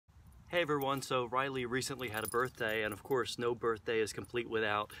Hey everyone, so Riley recently had a birthday, and of course no birthday is complete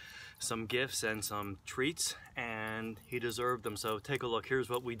without some gifts and some treats, and he deserved them, so take a look. Here's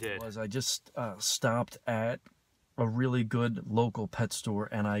what we did. I just stopped at a really good local pet store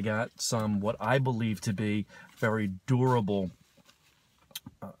and I got some what I believe to be very durable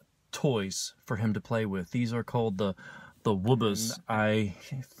toys for him to play with. These are called the Woobas. I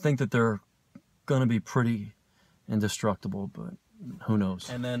think that they're gonna be pretty indestructible, but who knows.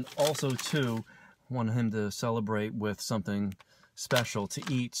 And then also too, wanted him to celebrate with something special to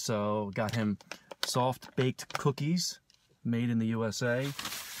eat, so got him soft baked cookies made in the USA.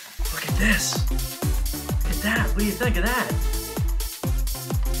 Look at this! Look at that! What do you think of that?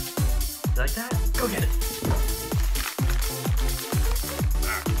 You like that? Go get it!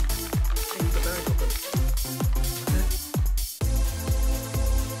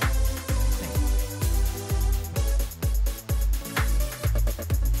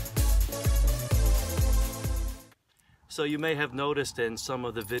 So you may have noticed in some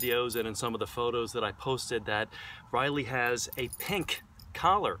of the videos and in some of the photos that I posted that Riley has a pink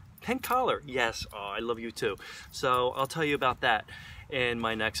collar. Pink collar, yes, oh, I love you too. So I'll tell you about that in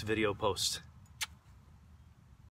my next video post.